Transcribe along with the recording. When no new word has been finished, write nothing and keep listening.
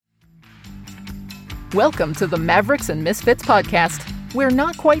Welcome to the Mavericks and Misfits podcast, where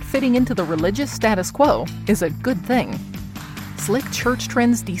not quite fitting into the religious status quo is a good thing. Slick church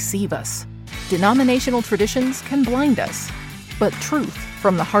trends deceive us. Denominational traditions can blind us. But truth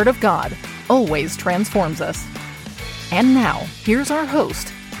from the heart of God always transforms us. And now, here's our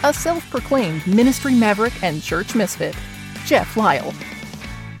host, a self-proclaimed ministry maverick and church misfit, Jeff Lyle.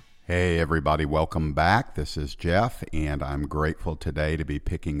 Hey everybody, welcome back. This is Jeff, and I'm grateful today to be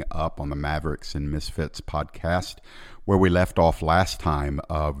picking up on the Mavericks and Misfits podcast, where we left off last time.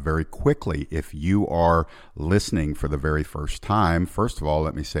 Very quickly, if you are listening for the very first time, first of all,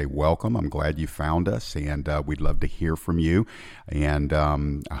 let me say welcome. I'm glad you found us, and we'd love to hear from you. And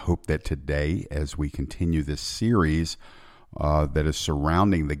I hope that today, as we continue this series that is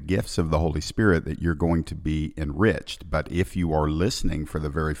surrounding the gifts of the Holy Spirit, that you're going to be enriched. But if you are listening for the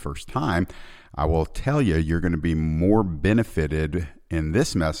very first time, I will tell you, you're going to be more benefited in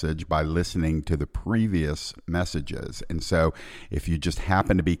this message by listening to the previous messages. And so if you just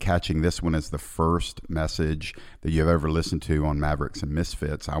happen to be catching this one as the first message that you've ever listened to on Mavericks and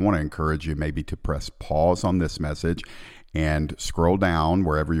Misfits, I want to encourage you maybe to press pause on this message and scroll down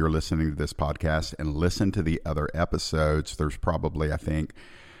wherever you're listening to this podcast and listen to the other episodes. There's probably, I think,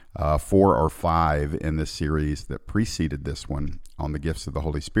 4 or 5 in this series that preceded this one on the gifts of the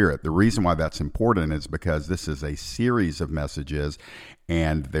Holy Spirit. The reason why that's important is because this is a series of messages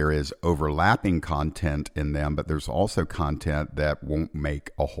and there is overlapping content in them, but there's also content that won't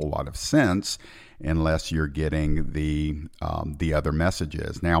make a whole lot of sense unless you're getting the other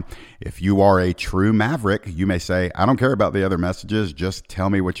messages. Now, if you are a true maverick, you may say, I don't care about the other messages, just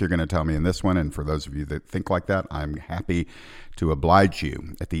tell me what you're going to tell me in this one. And for those of you that think like that, I'm happy to oblige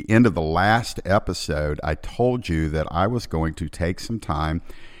you. At the end of the last episode, I told you that I was going to take some time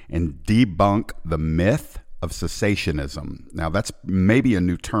and debunk the myth of cessationism. Now, that's maybe a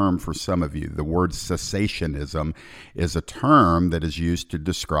new term for some of you. The word cessationism is a term that is used to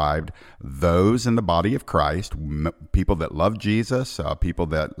describe those in the body of Christ, people that love Jesus, people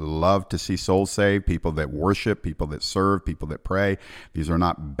that love to see souls saved, people that worship, people that serve, people that pray. These are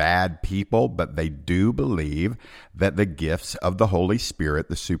not bad people, but they do believe that the gifts of the Holy Spirit,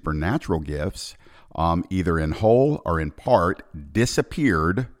 the supernatural gifts, either in whole or in part,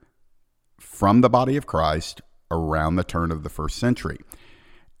 disappeared from the body of Christ around the turn of the first century.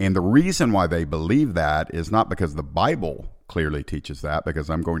 And the reason why they believe that is not because the Bible clearly teaches that, because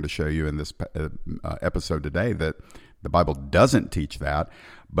I'm going to show you in this episode today that the Bible doesn't teach that,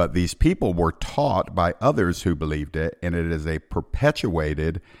 but these people were taught by others who believed it, and it is a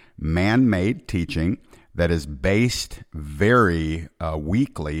perpetuated, man-made teaching that is based very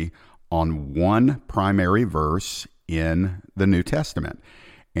weakly on one primary verse in the New Testament.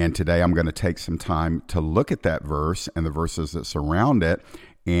 And today I'm going to take some time to look at that verse and the verses that surround it.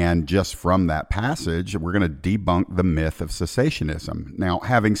 And just from that passage, we're going to debunk the myth of cessationism. Now,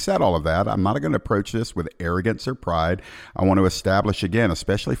 having said all of that, I'm not going to approach this with arrogance or pride. I want to establish again,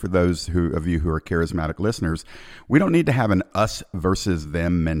 especially for those of you who are charismatic listeners, we don't need to have an us versus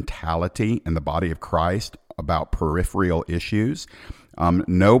them mentality in the body of Christ about peripheral issues.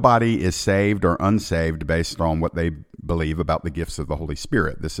 Nobody is saved or unsaved based on what they believe about the gifts of the Holy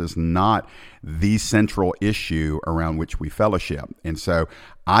Spirit. This is not the central issue around which we fellowship. And so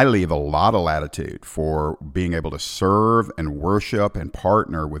I leave a lot of latitude for being able to serve and worship and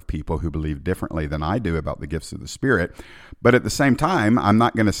partner with people who believe differently than I do about the gifts of the Spirit. But at the same time, I'm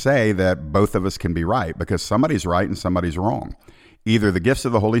not going to say that both of us can be right, because somebody's right and somebody's wrong. Either the gifts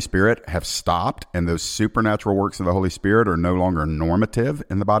of the Holy Spirit have stopped and those supernatural works of the Holy Spirit are no longer normative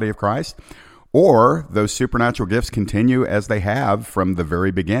in the body of Christ, or those supernatural gifts continue as they have from the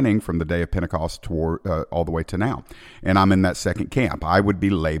very beginning, from the day of Pentecost toward, all the way to now. And I'm in that second camp. I would be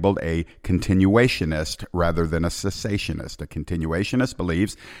labeled a continuationist rather than a cessationist. A continuationist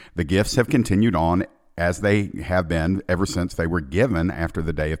believes the gifts have continued on as they have been ever since they were given after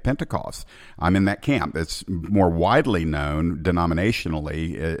the day of Pentecost. I'm in that camp. It's more widely known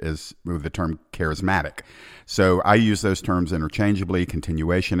denominationally as the term charismatic. So I use those terms interchangeably,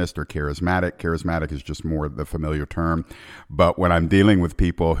 continuationist or charismatic. Charismatic is just more the familiar term. But when I'm dealing with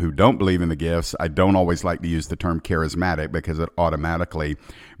people who don't believe in the gifts, I don't always like to use the term charismatic, because it automatically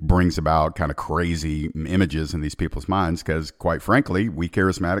brings about kind of crazy images in these people's minds, because quite frankly, we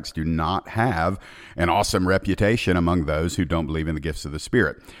charismatics do not have an awesome reputation among those who don't believe in the gifts of the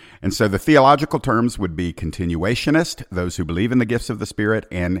Spirit. And so the theological terms would be continuationist, those who believe in the gifts of the Spirit,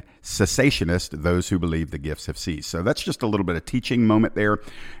 and cessationist, those who believe the gifts have ceased. So that's just a little bit of teaching moment there,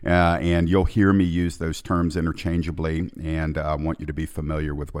 and you'll hear me use those terms interchangeably, and I want you to be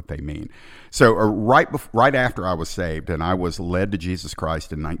familiar with what they mean. So right after I was saved, and I was led to Jesus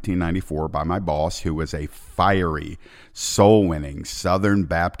Christ in 1994 by my boss, who was a fiery, soul-winning Southern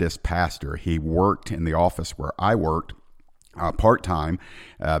Baptist pastor. He worked in the office where I worked, part-time.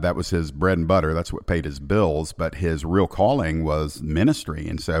 That was his bread and butter. That's what paid his bills, but his real calling was ministry.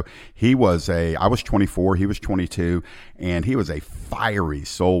 And so I was 24, he was 22, and he was a fiery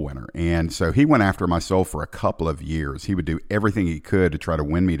soul winner. And so he went after my soul for a couple of years. He would do everything he could to try to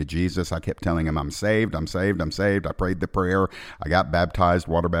win me to Jesus. I kept telling him, I'm saved, I'm saved, I'm saved. I prayed the prayer. I got baptized,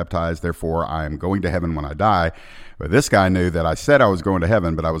 water baptized. Therefore, I am going to heaven when I die. But this guy knew that I said I was going to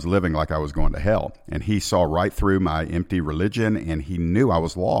heaven, but I was living like I was going to hell. And he saw right through my empty religion, and he knew I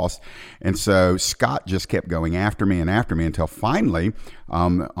was lost. And so Scott just kept going after me until finally,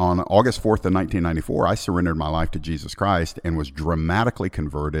 on August 4th of 1994, I surrendered my life to Jesus Christ and was dramatically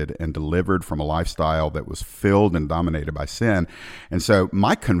converted and delivered from a lifestyle that was filled and dominated by sin. And so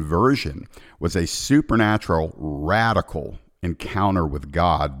my conversion was a supernatural, radical encounter with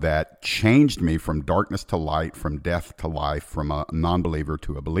God that changed me from darkness to light, from death to life, from a non-believer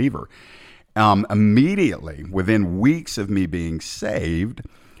to a believer. Immediately, within weeks of me being saved,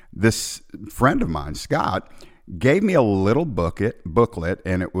 this friend of mine, Scott, gave me a little booklet,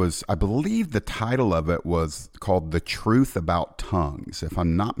 and it was, I believe the title of it was called The Truth About Tongues. If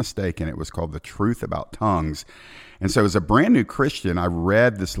I'm not mistaken, it was called The Truth About Tongues. And so as a brand new Christian, I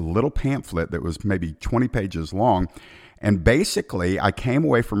read this little pamphlet that was maybe 20 pages long. And basically, I came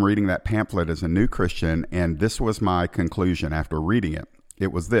away from reading that pamphlet as a new Christian, and this was my conclusion after reading it.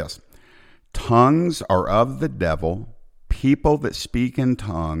 It was this: tongues are of the devil. People that speak in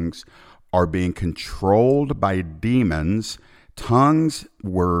tongues are being controlled by demons. Tongues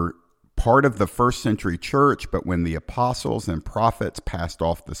were part of the first century church, but when the apostles and prophets passed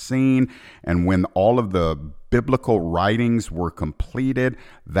off the scene, and when all of the biblical writings were completed,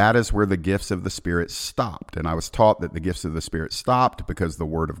 that is where the gifts of the Spirit stopped. And I was taught that the gifts of the Spirit stopped because the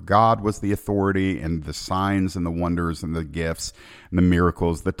Word of God was the authority, and the signs and the wonders and the gifts and the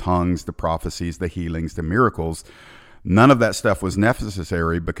miracles, the tongues, the prophecies, the healings, the miracles, none of that stuff was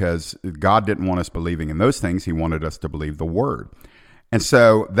necessary because God didn't want us believing in those things. He wanted us to believe the Word. And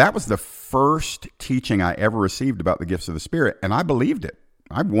so that was the first teaching I ever received about the gifts of the Spirit, and I believed it.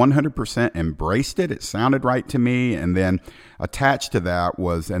 I 100% embraced it. It sounded right to me. And then attached to that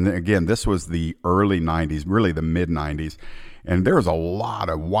was, and again, this was the early 90s, really the mid 90s. And there was a lot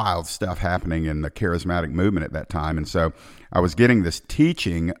of wild stuff happening in the charismatic movement at that time. And so I was getting this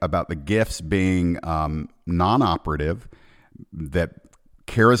teaching about the gifts being non-operative, that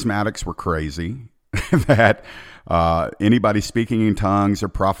charismatics were crazy, that anybody speaking in tongues or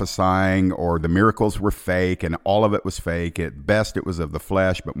prophesying or the miracles were fake, and all of it was fake. At best, it was of the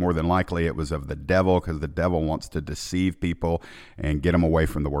flesh, but more than likely it was of the devil, because the devil wants to deceive people and get them away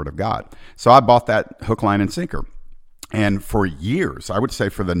from the Word of God. So I bought that hook, line, and sinker. And for years, I would say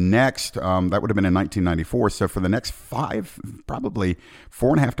for the next, that would have been in 1994. So for the next probably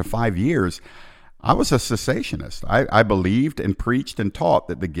 4.5 to 5 years, I was a cessationist. I believed and preached and taught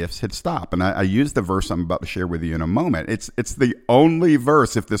that the gifts had stopped. And I used the verse I'm about to share with you in a moment. It's the only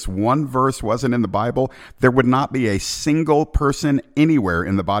verse. If this one verse wasn't in the Bible, there would not be a single person anywhere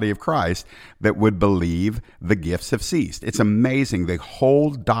in the body of Christ that would believe the gifts have ceased. It's amazing. The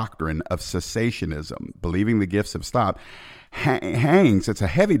whole doctrine of cessationism, believing the gifts have stopped, hangs. It's a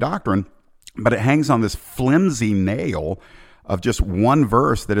heavy doctrine, but it hangs on this flimsy nail of just one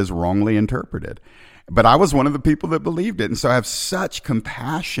verse that is wrongly interpreted. But I was one of the people that believed it. And so I have such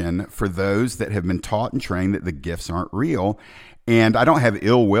compassion for those that have been taught and trained that the gifts aren't real. And I don't have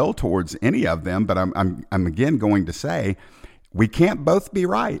ill will towards any of them, but I'm again going to say, we can't both be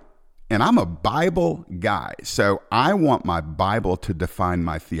right. And I'm a Bible guy, so I want my Bible to define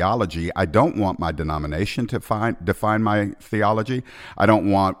my theology. I don't want my denomination to define my theology. I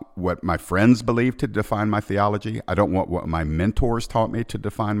don't want what my friends believe to define my theology. I don't want what my mentors taught me to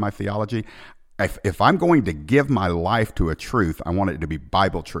define my theology. If I'm going to give my life to a truth, I want it to be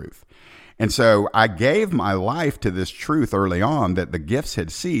Bible truth. And so I gave my life to this truth early on that the gifts had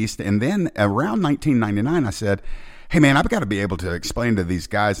ceased. And then around 1999, I said, hey man, I've got to be able to explain to these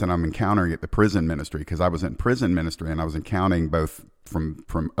guys that I'm encountering at the prison ministry, because I was in prison ministry and I was encountering both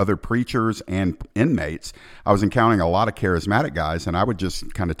from other preachers and inmates. I was encountering a lot of charismatic guys, and I would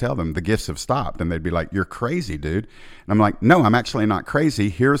just kind of tell them the gifts have stopped, and they'd be like, you're crazy, dude. And I'm like, no, I'm actually not crazy.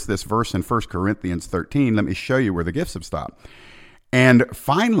 Here's this verse in 1 Corinthians 13. Let me show you where the gifts have stopped. And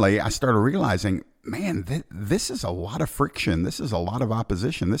finally, I started realizing, man, this is a lot of friction. This is a lot of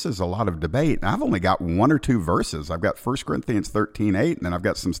opposition. This is a lot of debate. And I've only got one or two verses. I've got 1 Corinthians 13:8, and then I've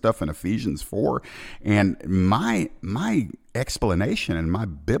got some stuff in Ephesians 4. And my explanation and my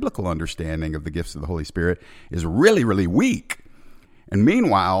biblical understanding of the gifts of the Holy Spirit is really, really weak. And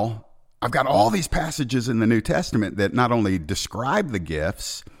meanwhile, I've got all these passages in the New Testament that not only describe the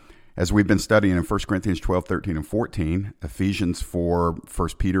gifts, as we've been studying in 1 Corinthians 12, 13, and 14, Ephesians 4, 1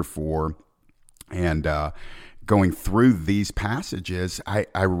 Peter 4, and going through these passages,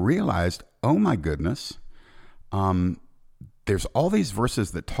 I realized, oh my goodness, there's all these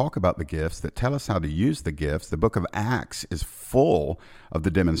verses that talk about the gifts, that tell us how to use the gifts. The book of Acts is full of the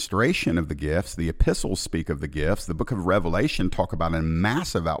demonstration of the gifts. The epistles speak of the gifts. The book of Revelation talk about a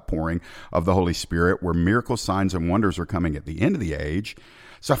massive outpouring of the Holy Spirit where miracles, signs, and wonders are coming at the end of the age.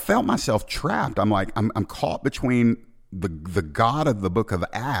 So I felt myself trapped. I'm caught between the God of the book of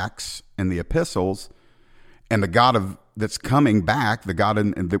Acts and the epistles and the God that's coming back, the God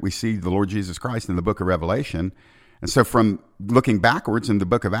that we see, the Lord Jesus Christ, in the book of Revelation. And so from looking backwards in the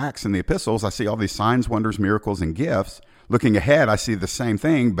book of Acts and the epistles, I see all these signs, wonders, miracles, and gifts. Looking ahead, I see the same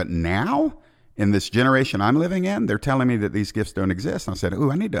thing. But now, in this generation I'm living in, they're telling me that these gifts don't exist. And I said,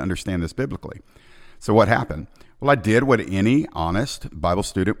 I need to understand this biblically. So what happened? Well, I did what any honest Bible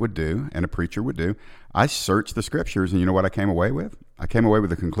student would do and a preacher would do. I searched the scriptures, and you know what I came away with? I came away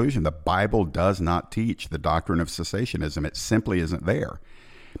with the conclusion the Bible does not teach the doctrine of cessationism. It simply isn't there.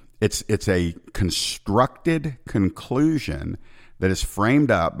 It's a constructed conclusion that is framed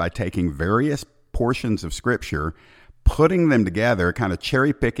up by taking various portions of Scripture, putting them together, kind of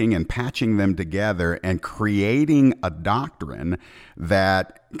cherry picking and patching them together, and creating a doctrine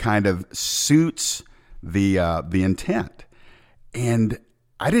that kind of suits the intent. And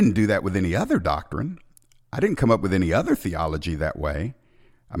I didn't do that with any other doctrine. I didn't come up with any other theology that way.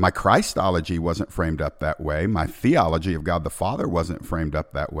 My Christology wasn't framed up that way. My theology of God the Father wasn't framed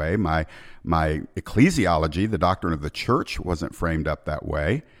up that way. My ecclesiology, the doctrine of the church, wasn't framed up that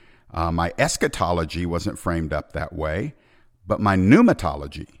way. My eschatology wasn't framed up that way. But my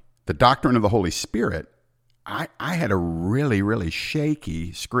pneumatology, the doctrine of the Holy Spirit, I had a really, really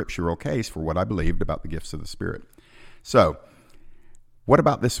shaky scriptural case for what I believed about the gifts of the Spirit. So, what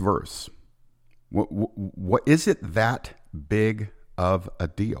about this verse? What is it that big of a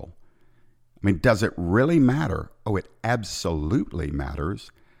deal? I mean, does it really matter? Oh, it absolutely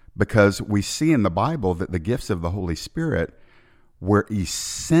matters, because we see in the Bible that the gifts of the Holy Spirit were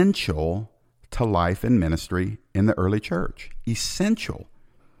essential to life and ministry in the early church. Essential.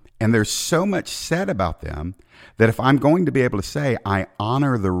 And there's so much said about them that if I'm going to be able to say I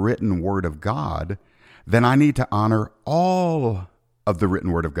honor the written word of God, then I need to honor all of the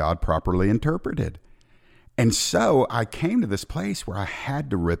written word of God properly interpreted. And so I came to this place where I had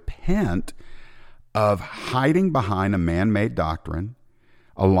to repent of hiding behind a man-made doctrine,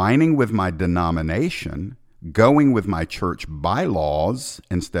 aligning with my denomination, going with my church bylaws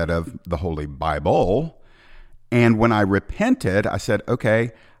instead of the Holy Bible. And when I repented, I said,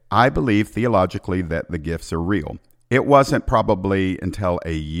 okay, I believe theologically that the gifts are real. It wasn't probably until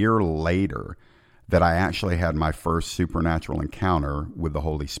a year later that I actually had my first supernatural encounter with the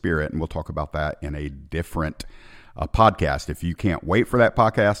Holy Spirit. And we'll talk about that in a different podcast. If you can't wait for that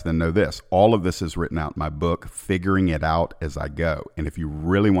podcast, then know this. All of this is written out in my book, Figuring It Out As I Go. And if you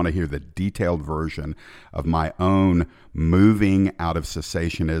really want to hear the detailed version of my own moving out of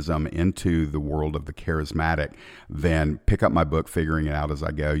cessationism into the world of the charismatic, then pick up my book, Figuring It Out As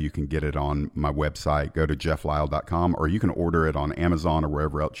I Go. You can get it on my website. Go to jefflyle.com, or you can order it on Amazon or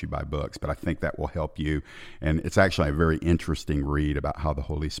wherever else you buy books. But I think that will help you. And it's actually a very interesting read about how the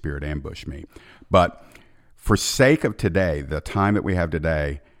Holy Spirit ambushed me. But for sake of today, the time that we have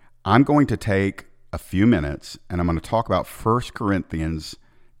today, I'm going to take a few minutes and I'm going to talk about 1 Corinthians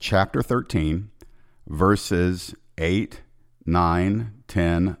chapter 13, verses 8, 9,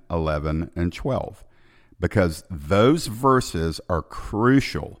 10, 11, and 12, because those verses are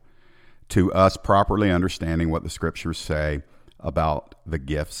crucial to us properly understanding what the scriptures say about the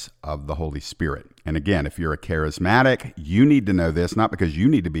gifts of the Holy Spirit. And again, if you're a charismatic, you need to know this, not because you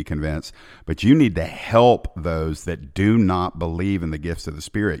need to be convinced, but you need to help those that do not believe in the gifts of the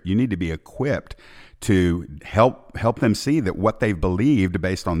Spirit. You need to be equipped to help them see that what they've believed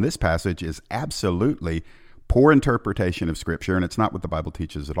based on this passage is absolutely poor interpretation of Scripture, and it's not what the Bible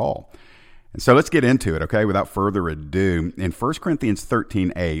teaches at all. And so let's get into it, okay? Without further ado, in 1 Corinthians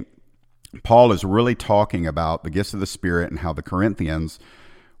 13:8, Paul is really talking about the gifts of the Spirit and how the Corinthians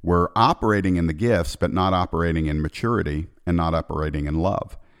were operating in the gifts, but not operating in maturity and not operating in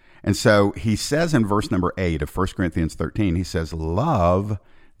love. And so he says in verse number 8 of 1 Corinthians 13, he says, love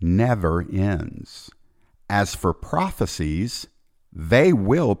never ends. As for prophecies, they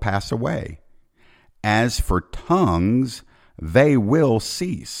will pass away. As for tongues, they will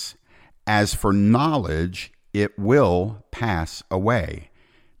cease. As for knowledge, it will pass away.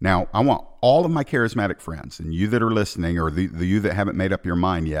 Now, I want all of my charismatic friends, and you that are listening, or the you that haven't made up your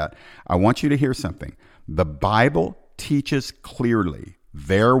mind yet, I want you to hear something. The Bible teaches clearly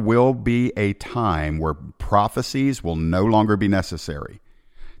there will be a time where prophecies will no longer be necessary.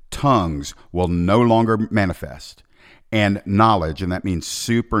 Tongues will no longer manifest. And knowledge, and that means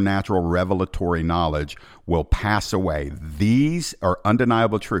supernatural revelatory knowledge, will pass away. These are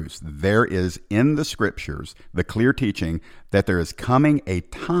undeniable truths. There is in the scriptures the clear teaching that there is coming a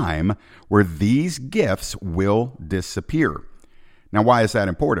time where these gifts will disappear. Now, why is that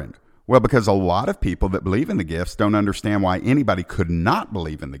important? Well, because a lot of people that believe in the gifts don't understand why anybody could not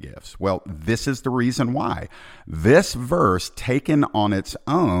believe in the gifts. Well, this is the reason why. This verse, taken on its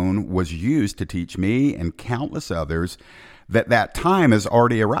own, was used to teach me and countless others that time has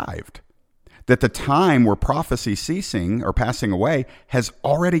already arrived. That the time where prophecy ceasing or passing away has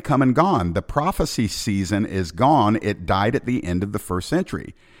already come and gone. The prophecy season is gone. It died at the end of the first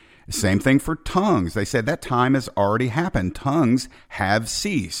century. Same thing for tongues. They said that time has already happened. Tongues have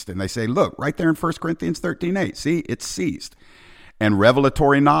ceased. And they say, look, right there in 1 Corinthians 13:8, see, it's ceased. And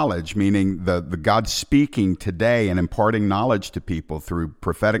revelatory knowledge, meaning the God speaking today and imparting knowledge to people through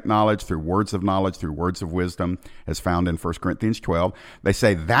prophetic knowledge, through words of knowledge, through words of wisdom, as found in 1 Corinthians 12. They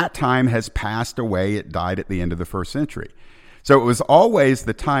say that time has passed away. It died at the end of the first century. So it was always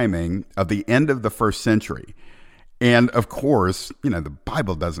the timing of the end of the first century. And of course, the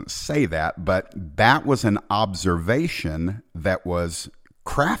Bible doesn't say that, but that was an observation that was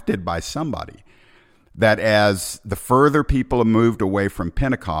crafted by somebody. That as the further people have moved away from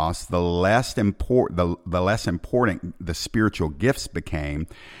Pentecost, the less important the spiritual gifts became.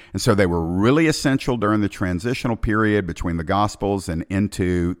 And so they were really essential during the transitional period between the Gospels and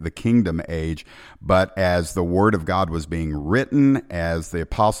into the kingdom age. But as the Word of God was being written, as the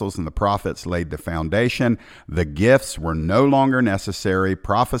apostles and the prophets laid the foundation, the gifts were no longer necessary.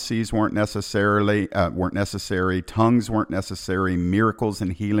 Prophecies weren't necessary. Tongues weren't necessary. Miracles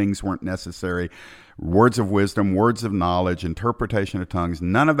and healings weren't necessary. Words of wisdom, words of knowledge, interpretation of tongues,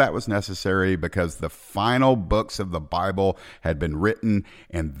 none of that was necessary because the final books of the Bible had been written,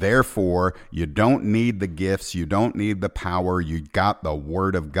 and therefore you don't need the gifts, you don't need the power, you got the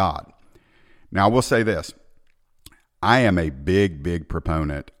Word of God. Now, I will say this. I am a big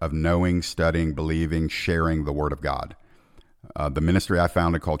proponent of knowing, studying, believing, sharing the Word of God. The ministry I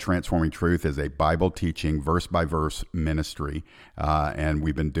founded called Transforming Truth is a Bible teaching, verse-by-verse ministry, and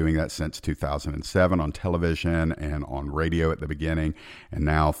we've been doing that since 2007 on television and on radio at the beginning, and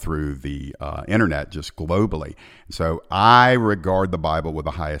now through the internet just globally. So I regard the Bible with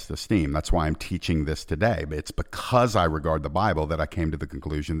the highest esteem. That's why I'm teaching this today. But it's because I regard the Bible that I came to the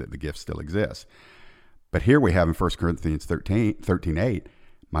conclusion that the gift still exists. But here we have in 1 Corinthians 13:8,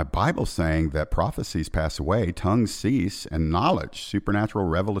 my Bible's saying that prophecies pass away, tongues cease, and knowledge, supernatural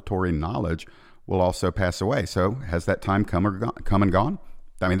revelatory knowledge, will also pass away. So has that time come and gone?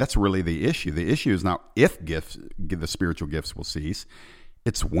 I mean, that's really the issue. The issue is not if the spiritual gifts will cease,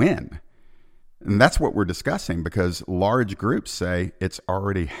 it's when. And that's what we're discussing, because large groups say it's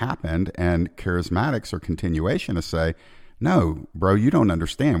already happened, and charismatics or continuationists say, no, bro, you don't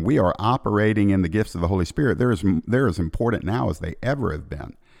understand. We are operating in the gifts of the Holy Spirit. They're as important now as they ever have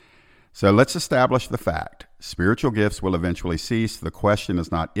been. So let's establish the fact. Spiritual gifts will eventually cease. The question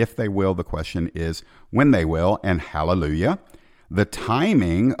is not if they will. The question is when they will. And hallelujah, the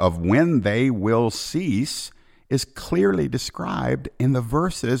timing of when they will cease is clearly described in the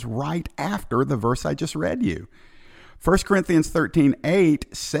verses right after the verse I just read you. 1 Corinthians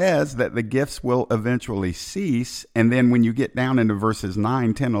 13:8 says that the gifts will eventually cease. And then when you get down into verses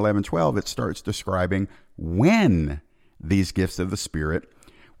 9, 10, 11, 12, it starts describing when these gifts of the Spirit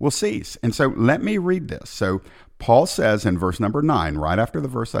will cease. And so let me read this. So Paul says in verse number 9, right after the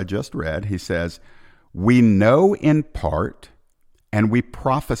verse I just read, he says, we know in part and we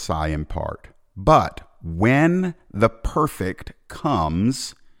prophesy in part, but when the perfect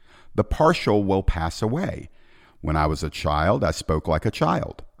comes, the partial will pass away. When I was a child, I spoke like a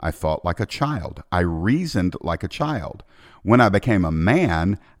child. I thought like a child. I reasoned like a child. When I became a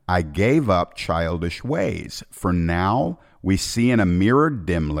man, I gave up childish ways. For now, we see in a mirror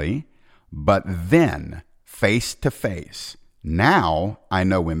dimly, but then face to face. Now I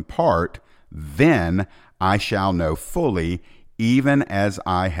know in part, then I shall know fully, even as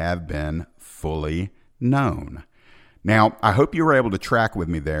I have been fully known. Now, I hope you were able to track with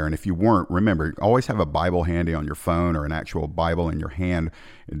me there. And if you weren't, remember, always have a Bible handy on your phone or an actual Bible in your hand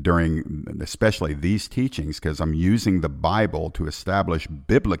during especially these teachings, because I'm using the Bible to establish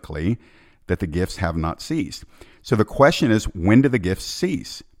biblically that the gifts have not ceased. So the question is, when do the gifts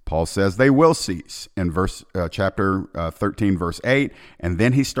cease? Paul says they will cease in chapter 13, verse 8. And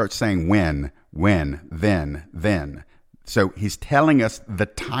then he starts saying when, then. So he's telling us the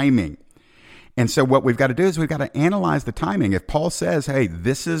timing. And so what we've got to do is we've got to analyze the timing. If Paul says, hey,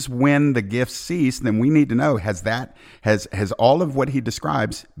 this is when the gifts cease, then we need to know, has all of what he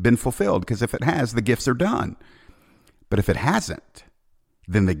describes been fulfilled? Because if it has, the gifts are done. But if it hasn't,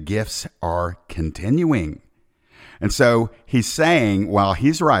 then the gifts are continuing. And so he's saying, while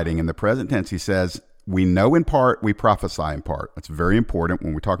he's writing in the present tense, he says, we know in part, we prophesy in part. That's very important.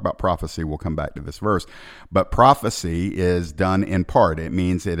 When we talk about prophecy, we'll come back to this verse. But prophecy is done in part. It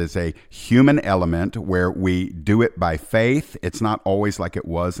means it is a human element where we do it by faith. It's not always like it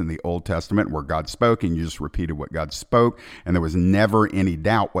was in the Old Testament where God spoke and you just repeated what God spoke and there was never any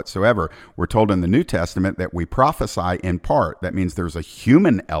doubt whatsoever. We're told in the New Testament that we prophesy in part. That means there's a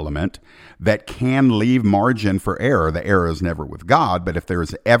human element that can leave margin for error. The error is never with God, but if there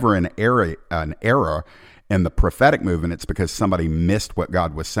is ever an error in the prophetic movement, it's because somebody missed what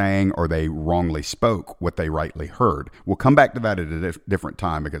God was saying or they wrongly spoke what they rightly heard. We'll come back to that at a different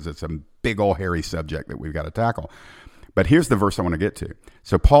time because it's a big old hairy subject that we've got to tackle. But here's the verse I want to get to.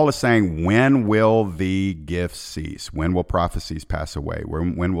 So Paul is saying, when will the gifts cease? When will prophecies pass away?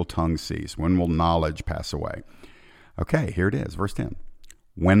 When will tongues cease? When will knowledge pass away? Okay, here it is, verse 10.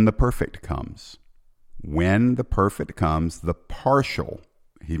 When the perfect comes. When the perfect comes, the partial.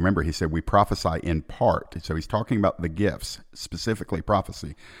 Remember, he said we prophesy in part. So he's talking about the gifts, specifically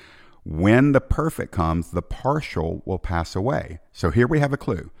prophecy. When the perfect comes, the partial will pass away. So here we have a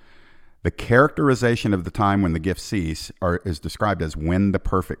clue. The characterization of the time when the gifts cease is described as when the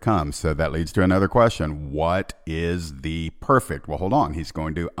perfect comes. So that leads to another question. What is the perfect? Well, hold on. He's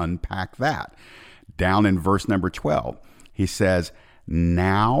going to unpack that. Down in verse number 12, he says,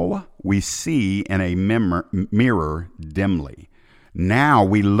 now we see in a mirror dimly. Now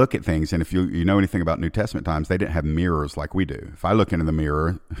we look at things, and if you know anything about New Testament times, they didn't have mirrors like we do. If I look into the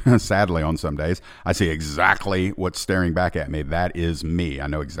mirror, sadly on some days, I see exactly what's staring back at me. That is me. I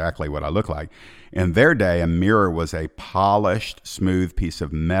know exactly what I look like. In their day, a mirror was a polished, smooth piece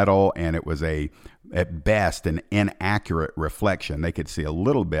of metal, and it was at best, an inaccurate reflection. They could see a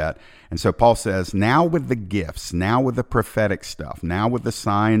little bit. And so Paul says, now with the gifts, now with the prophetic stuff, now with the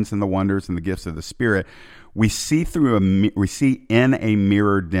signs and the wonders and the gifts of the Spirit, we see in a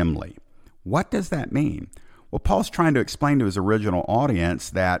mirror dimly. What does that mean? Well, Paul's trying to explain to his original audience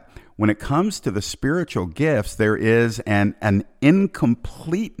that when it comes to the spiritual gifts, there is an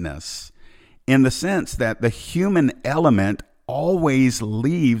incompleteness in the sense that the human element always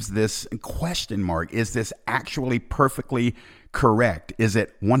leaves this question mark. Is this actually perfectly correct? Is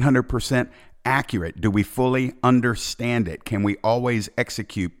it 100% accurate? Do we fully understand it? Can we always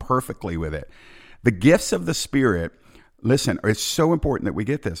execute perfectly with it? The gifts of the Spirit, listen, it's so important that we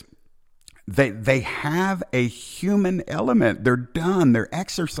get this. They have a human element. They're done. They're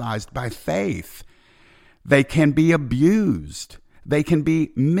exercised by faith. They can be abused. They can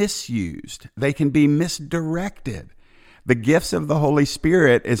be misused. They can be misdirected. The gifts of the Holy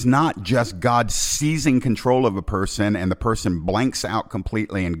Spirit is not just God seizing control of a person and the person blanks out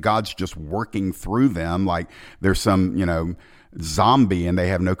completely and God's just working through them like there's some, zombie and they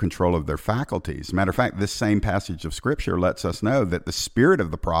have no control of their faculties. Matter of fact, this same passage of Scripture lets us know that the spirit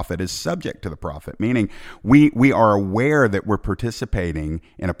of the prophet is subject to the prophet, meaning we are aware that we're participating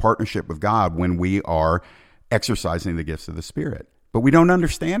in a partnership with God when we are exercising the gifts of the Spirit. But we don't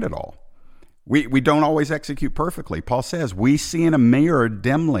understand it all. We don't always execute perfectly. Paul says we see in a mirror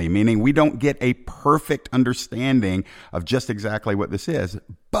dimly, meaning we don't get a perfect understanding of just exactly what this is.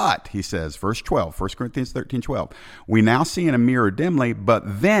 But, he says, verse 12, 1 Corinthians 13:12, we now see in a mirror dimly, but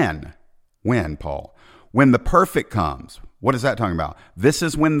then, when, Paul? When the perfect comes. What is that talking about? This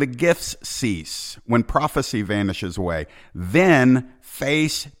is when the gifts cease, when prophecy vanishes away. Then,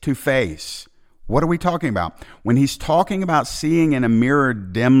 face to face. What are we talking about? When he's talking about seeing in a mirror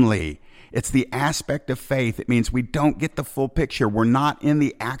dimly, it's the aspect of faith. It means we don't get the full picture. We're not in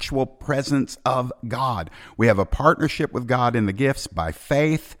the actual presence of God. We have a partnership with God in the gifts by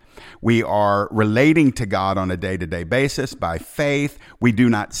faith. We are relating to God on a day-to-day basis by faith. We do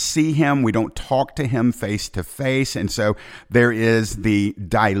not see him. We don't talk to him face to face. And so there is the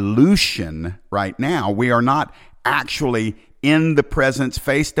dilution right now. We are not actually in the presence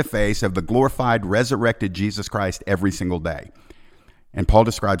face to face of the glorified, resurrected Jesus Christ every single day. And Paul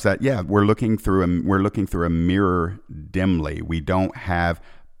describes that, we're looking through a mirror dimly. We don't have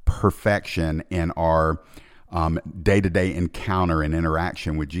perfection in our day-to-day encounter and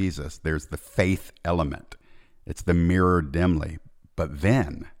interaction with Jesus. There's the faith element. It's the mirror dimly. But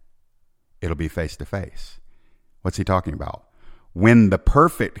then it'll be face-to-face. What's he talking about? When the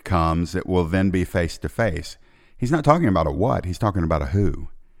perfect comes, it will then be face-to-face. He's not talking about a what. He's talking about a who.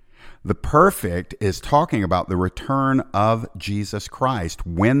 The perfect is talking about the return of Jesus Christ.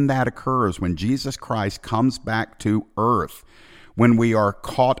 When that occurs, when Jesus Christ comes back to earth, when we are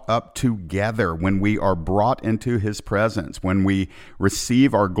caught up together, when we are brought into his presence, when we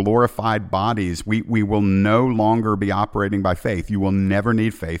receive our glorified bodies, we will no longer be operating by faith. You will never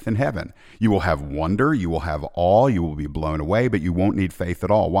need faith in heaven. You will have wonder, you will have awe, you will be blown away, but you won't need faith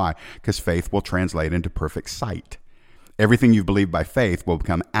at all. Why? Because faith will translate into perfect sight. Everything you believe by faith will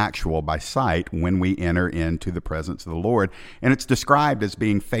become actual by sight when we enter into the presence of the Lord. And it's described as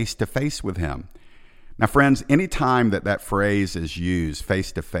being face to face with him. Now, friends, anytime that phrase is used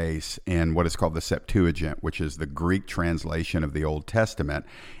face to face in what is called the Septuagint, which is the Greek translation of the Old Testament,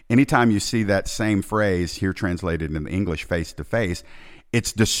 anytime you see that same phrase here translated in English face to face,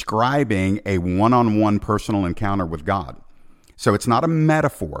 it's describing a one-on-one personal encounter with God. So it's not a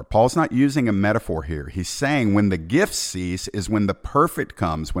metaphor. Paul's not using a metaphor here. He's saying when the gifts cease is when the perfect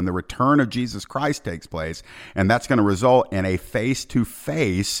comes, when the return of Jesus Christ takes place, and that's going to result in a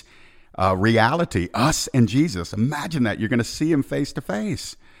face-to-face reality, us and Jesus. Imagine that. You're going to see him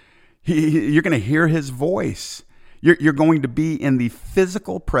face-to-face. You're going to hear his voice. You're going to be in the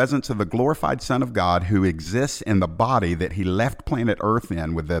physical presence of the glorified Son of God who exists in the body that he left planet Earth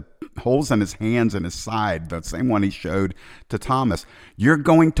in with the holes in his hands and his side, the same one he showed to Thomas. You're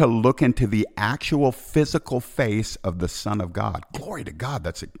going to look into the actual physical face of the Son of God. Glory to God.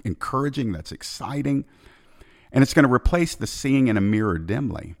 That's encouraging. That's exciting. And it's going to replace the seeing in a mirror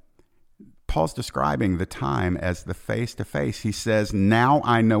dimly. Paul's describing the time as the face-to-face. He says, now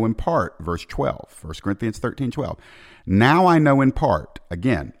I know in part, verse 12, 1 Corinthians 13:12. Now I know in part.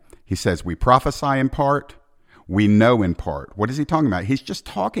 Again, he says, we prophesy in part, we know in part. What is he talking about? He's just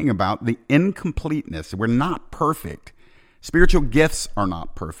talking about the incompleteness. We're not perfect. Spiritual gifts are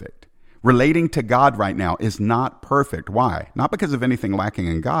not perfect. Relating to God right now is not perfect. Why? Not because of anything lacking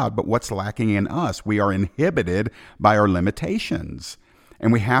in God, but what's lacking in us. We are inhibited by our limitations.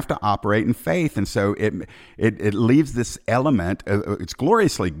 And we have to operate in faith. And so it leaves this element, it's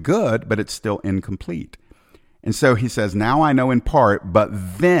gloriously good, but it's still incomplete. And so he says, now I know in part, but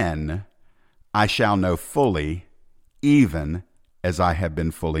then I shall know fully, even as I have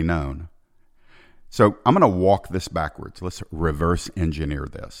been fully known. So I'm going to walk this backwards. Let's reverse engineer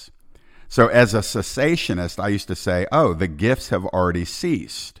this. So as a cessationist, I used to say, the gifts have already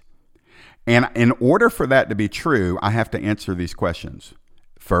ceased. And in order for that to be true, I have to answer these questions.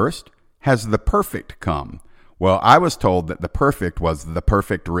 First, has the perfect come? Well, I was told that the perfect was the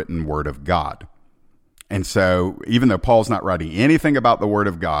perfect written word of God. And so even though Paul's not writing anything about the word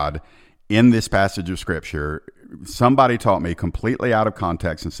of God in this passage of scripture, somebody taught me completely out of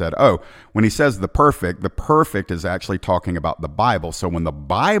context and said, when he says the perfect is actually talking about the Bible. So when the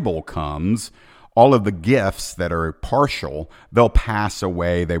Bible comes, all of the gifts that are partial, they'll pass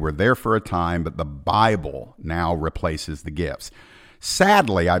away. They were there for a time, but the Bible now replaces the gifts.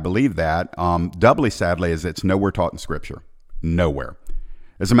 Sadly, I believe that. Doubly sadly is it's nowhere taught in Scripture. Nowhere.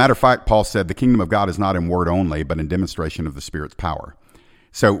 As a matter of fact, Paul said the kingdom of God is not in word only, but in demonstration of the Spirit's power.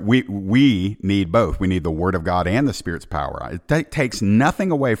 So we need both. We need the Word of God and the Spirit's power. It takes nothing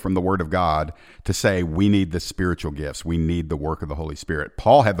away from the Word of God to say we need the spiritual gifts. We need the work of the Holy Spirit.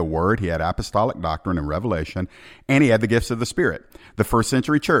 Paul had the Word. He had apostolic doctrine and revelation, and he had the gifts of the Spirit. The first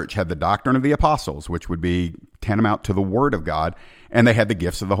century church had the doctrine of the apostles, which would be tantamount to the Word of God, and they had the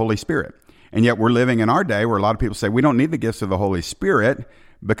gifts of the Holy Spirit. And yet we're living in our day where a lot of people say we don't need the gifts of the Holy Spirit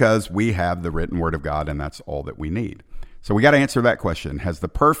because we have the written Word of God, and that's all that we need. So we got to answer that question. Has the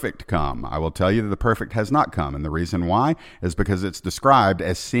perfect come? I will tell you that the perfect has not come. And the reason why is because it's described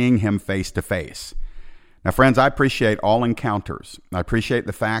as seeing him face to face. Now, friends, I appreciate all encounters. I appreciate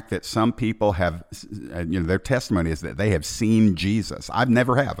the fact that some people have, their testimony is that they have seen Jesus. I've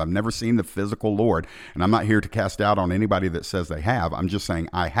never seen the physical Lord. And I'm not here to cast doubt on anybody that says they have. I'm just saying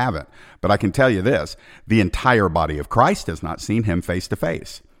I haven't. But I can tell you this, the entire body of Christ has not seen him face to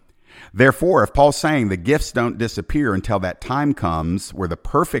face. Therefore, if Paul's saying the gifts don't disappear until that time comes where the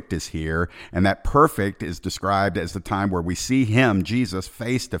perfect is here, and that perfect is described as the time where we see him, Jesus,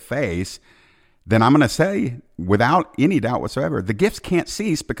 face to face, then I'm going to say, without any doubt whatsoever, the gifts can't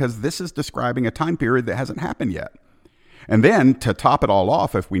cease because this is describing a time period that hasn't happened yet. And then, to top it all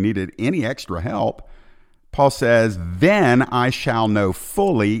off, if we needed any extra help, Paul says, then I shall know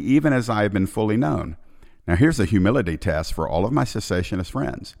fully, even as I have been fully known. Now, here's a humility test for all of my cessationist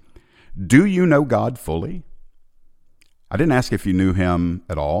friends. Do you know God fully? I didn't ask if you knew him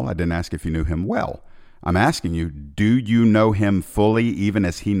at all. I didn't ask if you knew him well. I'm asking you, do you know him fully, even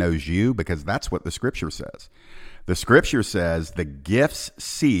as he knows you? Because that's what the scripture says. The scripture says the gifts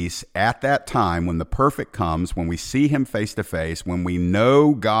cease at that time when the perfect comes, when we see him face to face, when we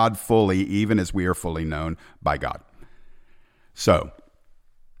know God fully, even as we are fully known by God. So,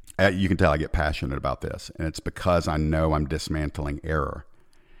 you can tell I get passionate about this, and it's because I know I'm dismantling error.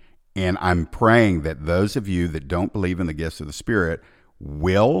 And I'm praying that those of you that don't believe in the gifts of the Spirit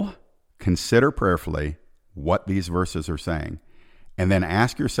will consider prayerfully what these verses are saying, and then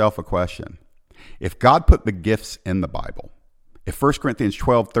ask yourself a question. If God put the gifts in the Bible, if 1 Corinthians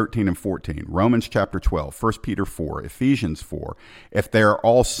 12, 13, and 14, Romans chapter 12, 1 Peter 4, Ephesians 4, if they're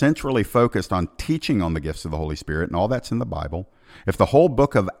all centrally focused on teaching on the gifts of the Holy Spirit, and all that's in the Bible, if the whole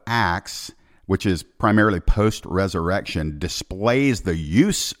book of Acts, which is primarily post-resurrection, displays the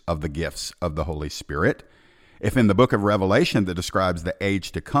use of the gifts of the Holy Spirit, if in the book of Revelation that describes the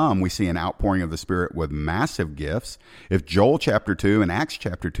age to come, we see an outpouring of the Spirit with massive gifts, if Joel chapter 2 and Acts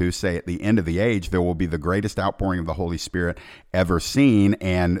chapter 2 say at the end of the age there will be the greatest outpouring of the Holy Spirit ever seen,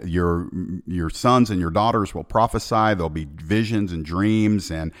 and your sons and your daughters will prophesy, there'll be visions and dreams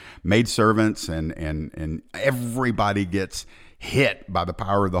and maidservants, and everybody gets hit by the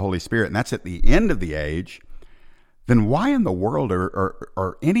power of the Holy Spirit, and that's at the end of the age, then why in the world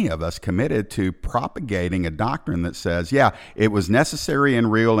are any of us committed to propagating a doctrine that says, yeah, it was necessary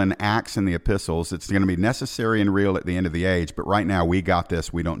and real in Acts and the epistles, it's going to be necessary and real at the end of the age, but right now we got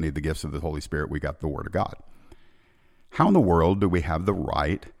this, we don't need the gifts of the Holy Spirit, we got the Word of God. How in the world do we have the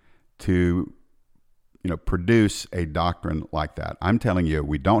right to produce a doctrine like that? I'm telling you,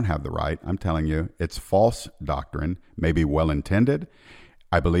 we don't have the right. I'm telling you, it's false doctrine, maybe well-intended.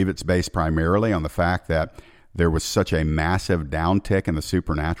 I believe it's based primarily on the fact that there was such a massive downtick in the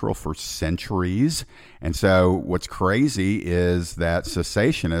supernatural for centuries. And so what's crazy is that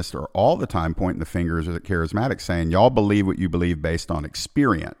cessationists are all the time pointing the fingers at charismatics saying, y'all believe what you believe based on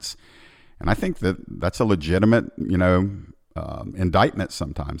experience. And I think that that's a legitimate, indictment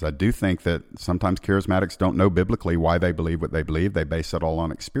sometimes. I do think that sometimes charismatics don't know biblically why they believe what they believe. They base it all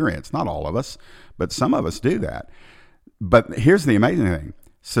on experience. Not all of us, but some of us do that. But here's the amazing thing.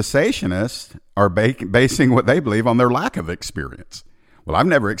 Cessationists are basing what they believe on their lack of experience. Well, I've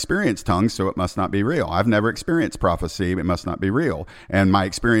never experienced tongues, so it must not be real. I've never experienced prophecy, it must not be real. And my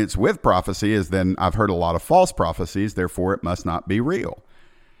experience with prophecy is then I've heard a lot of false prophecies, therefore it must not be real.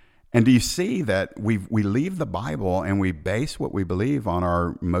 And do you see that we leave the Bible and we base what we believe on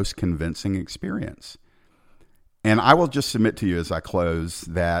our most convincing experience? And I will just submit to you as I close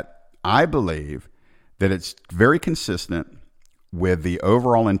that I believe that it's very consistent with the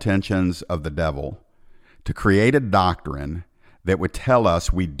overall intentions of the devil to create a doctrine that would tell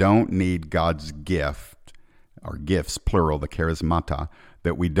us we don't need God's gift, or gifts, plural, the charismata,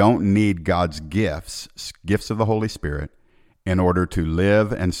 that we don't need God's gifts of the Holy Spirit, in order to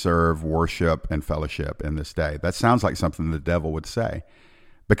live and serve, worship, and fellowship in this day. That sounds like something the devil would say.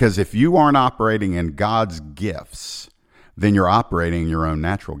 Because if you aren't operating in God's gifts, then you're operating in your own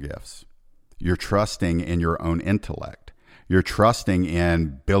natural gifts. You're trusting in your own intellect. You're trusting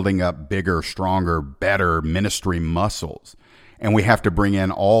in building up bigger, stronger, better ministry muscles. And we have to bring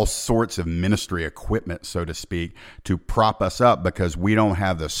in all sorts of ministry equipment, so to speak, to prop us up because we don't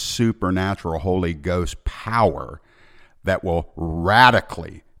have the supernatural Holy Ghost power that will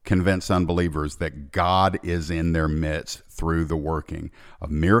radically convince unbelievers that God is in their midst through the working of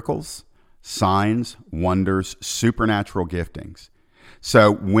miracles, signs, wonders, supernatural giftings.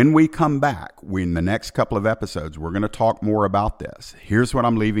 So when we come back, in the next couple of episodes, we're going to talk more about this. Here's what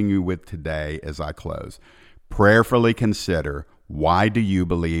I'm leaving you with today as I close. Prayerfully consider, why do you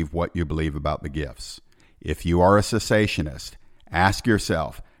believe what you believe about the gifts? If you are a cessationist, ask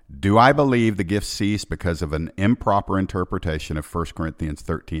yourself, do I believe the gifts cease because of an improper interpretation of 1 Corinthians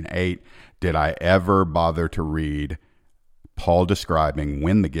 13:8? Did I ever bother to read Paul describing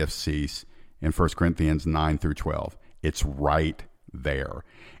when the gifts cease in 1 Corinthians 9 through 12? It's right there.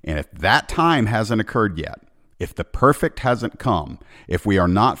 And if that time hasn't occurred yet, if the perfect hasn't come, if we are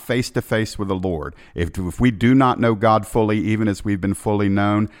not face to face with the Lord, if we do not know God fully, even as we've been fully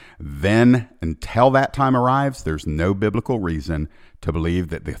known, then until that time arrives, there's no biblical reason to believe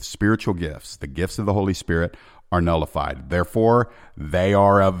that the spiritual gifts, the gifts of the Holy Spirit, are nullified. Therefore, they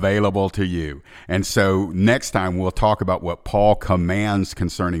are available to you. And so next time we'll talk about what Paul commands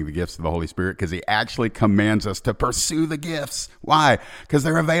concerning the gifts of the Holy Spirit, because he actually commands us to pursue the gifts. Why? Because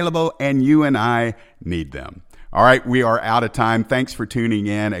they're available and you and I need them. All right, we are out of time. Thanks for tuning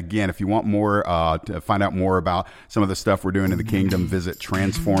in. Again, if you want more, to find out more about some of the stuff we're doing in the kingdom, visit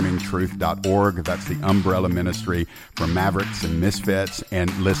transformingtruth.org. That's the umbrella ministry for Mavericks and Misfits. And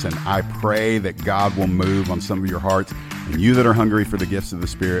listen, I pray that God will move on some of your hearts. And you that are hungry for the gifts of the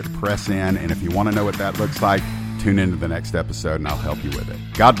Spirit, press in. And if you want to know what that looks like, tune into the next episode and I'll help you with it.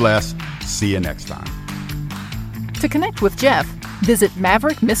 God bless. See you next time. To connect with Jeff, visit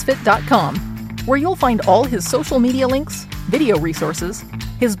maverickmisfit.com. where you'll find all his social media links, video resources,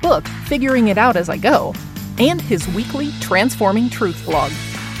 his book, Figuring It Out As I Go, and his weekly Transforming Truth blog.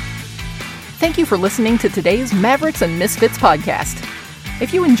 Thank you for listening to today's Mavericks and Misfits podcast.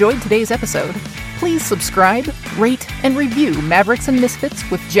 If you enjoyed today's episode, please subscribe, rate, and review Mavericks and Misfits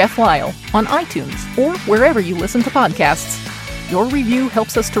with Jeff Lyle on iTunes or wherever you listen to podcasts. Your review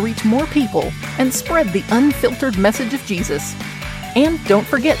helps us to reach more people and spread the unfiltered message of Jesus. And don't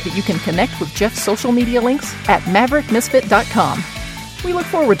forget that you can connect with Jeff's social media links at maverickmisfit.com. We look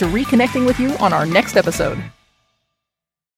forward to reconnecting with you on our next episode.